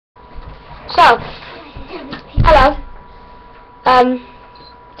So, hello.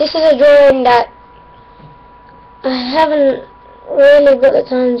 This is a drawing that I haven't really got the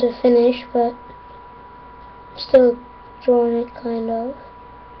time to finish, but still drawing it kind of.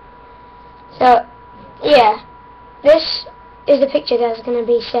 So, yeah, this is the picture that's going to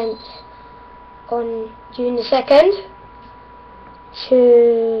be sent on June the 2nd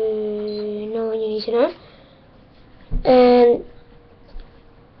to no one you need to know. And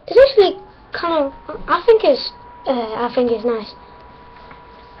it's actually kind of, I think it's nice.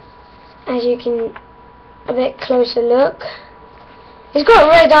 As you can, a bit closer look. It's got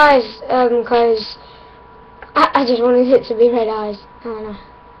red eyes, because I just wanted it to be red eyes. I don't know,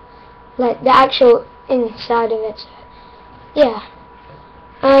 like the actual inside of it. So, yeah,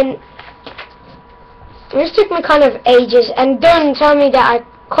 and this took me kind of ages. And don't tell me that I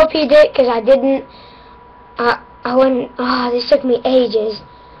copied it, because I didn't. I went, this took me ages.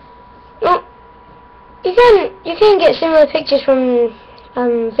 Well, you can get similar pictures from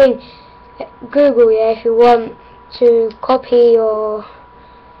Google, yeah, if you want to copy, or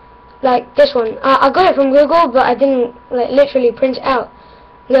like this one. I got it from Google, but I didn't like literally print it out.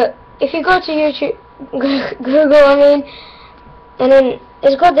 Look, if you go to YouTube, Google, I mean, and then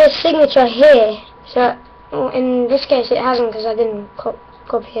it's got this signature here. So in this case, it hasn't, because I didn't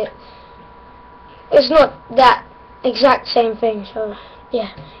copy it. It's not that exact same thing, so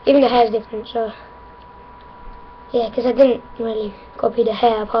yeah, even the hair is different, so yeah, because I didn't really copy the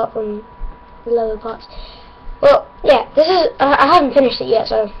hair apart from the lower parts. Well, yeah, this is, I haven't finished it yet,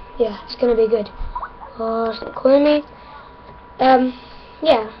 so yeah, it's gonna be good. Oh, it's not calling me.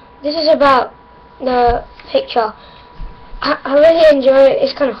 Yeah, this is about the picture. I really enjoy it.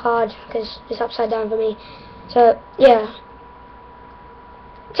 It's kind of hard because it's upside down for me, so yeah.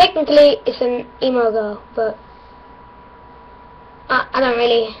 Technically, it's an emo girl, but I don't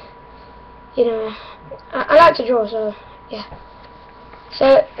really, you know, I like to draw, so yeah.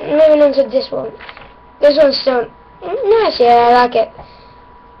 So moving on to this one. This one's still nice, yeah, I like it.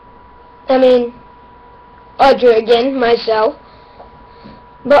 I mean, I drew it again myself,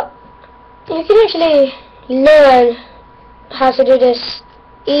 but you can actually learn how to do this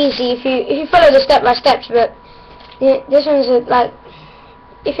easy if you follow the step by steps. But yeah, this one's like,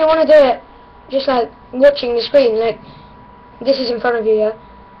 if you want to do it just like watching the screen, like this is in front of you, yeah,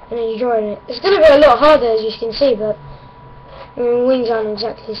 and then you're drawing it. It's going to be a lot harder, as you can see, but I mean, wings aren't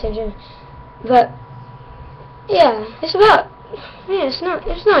exactly the same thing. But yeah, it's about, yeah, it's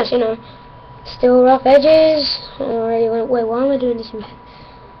nice, you know. Still rough edges. Wait, why am I doing this in pen?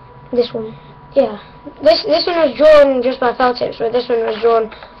 This one, yeah. This one was drawn just by felt tips, but this one was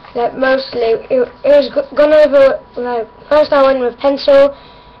drawn like mostly. It was gone over. Like first I went with pencil,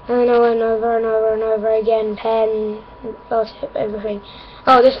 and then I went over and over and over again, pen, felt tip, everything.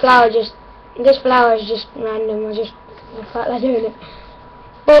 Oh, this flower is just random. I just felt like doing it.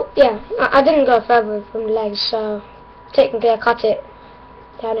 Well, yeah, I didn't go further from the legs, so technically I cut it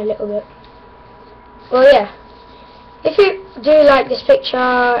down a little bit. Well, yeah, if you do like this picture,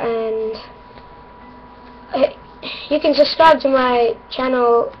 and you can subscribe to my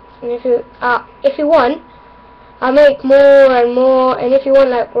channel, and if you want, I'll make more and more. And if you want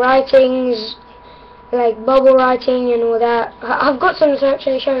like writings, like bubble writing and all that, I've got some to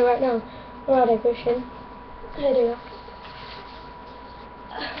actually show you right now. Where are they, Christian? There they are.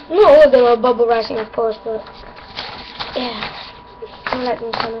 Not all of them are bubble writing, of course, but yeah, I like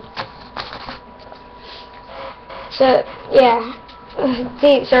them kind of. So yeah,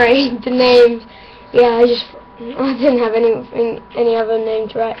 sorry, the name. Yeah, I didn't have any other name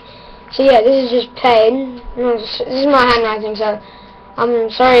to write. So yeah, this is just plain. This is my handwriting, so I'm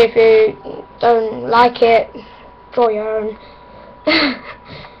sorry if you don't like it. Draw your own.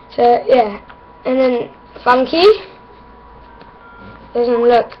 So yeah, and then funky. Doesn't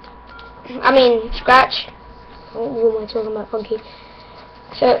look, I mean, scratch. What am I talking about, funky?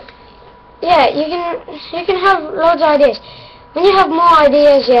 So yeah, you can have loads of ideas. When you have more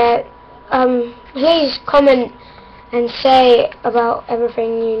ideas, yeah, please comment and say about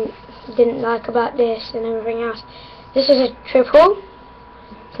everything you didn't like about this and everything else. This is a triple,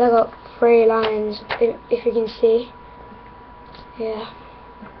 so I got 3 lines, if you can see. Yeah.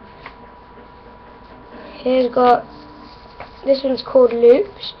 Here's got, this one's called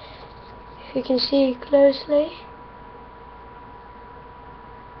loops, if you can see closely.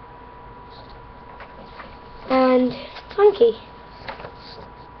 And funky.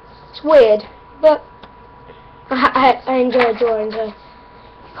 It's weird, but I enjoy drawing, so you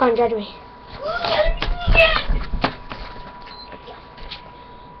can't judge me.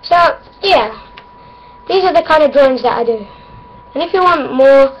 So yeah, these are the kind of drawings that I do. And if you want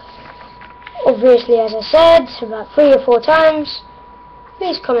more, obviously, as I said, about 3 or 4 times.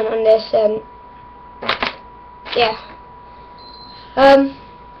 Please comment on this, and yeah.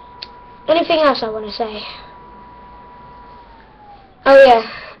 Anything else I want to say? Oh yeah,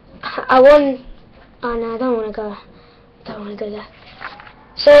 I won. Oh no, I don't want to go. Don't want to go there.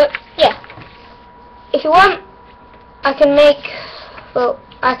 So yeah, if you want, I can make. Well,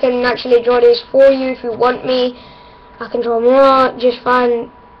 I can actually draw these for you if you want me. I can draw more. Just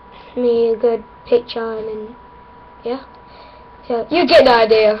find me a good picture, and then yeah. So you get the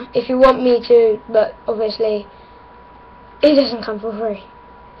idea if you want me to, but obviously it doesn't come for free.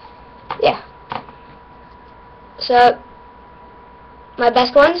 Yeah. So my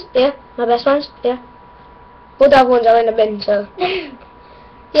best ones, yeah. My best ones, yeah. All the other ones are in the bin, so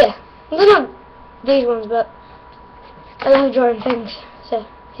yeah. They're not these ones, but I love drawing things, so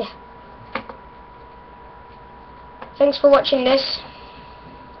yeah. Thanks for watching this.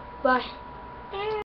 Bye.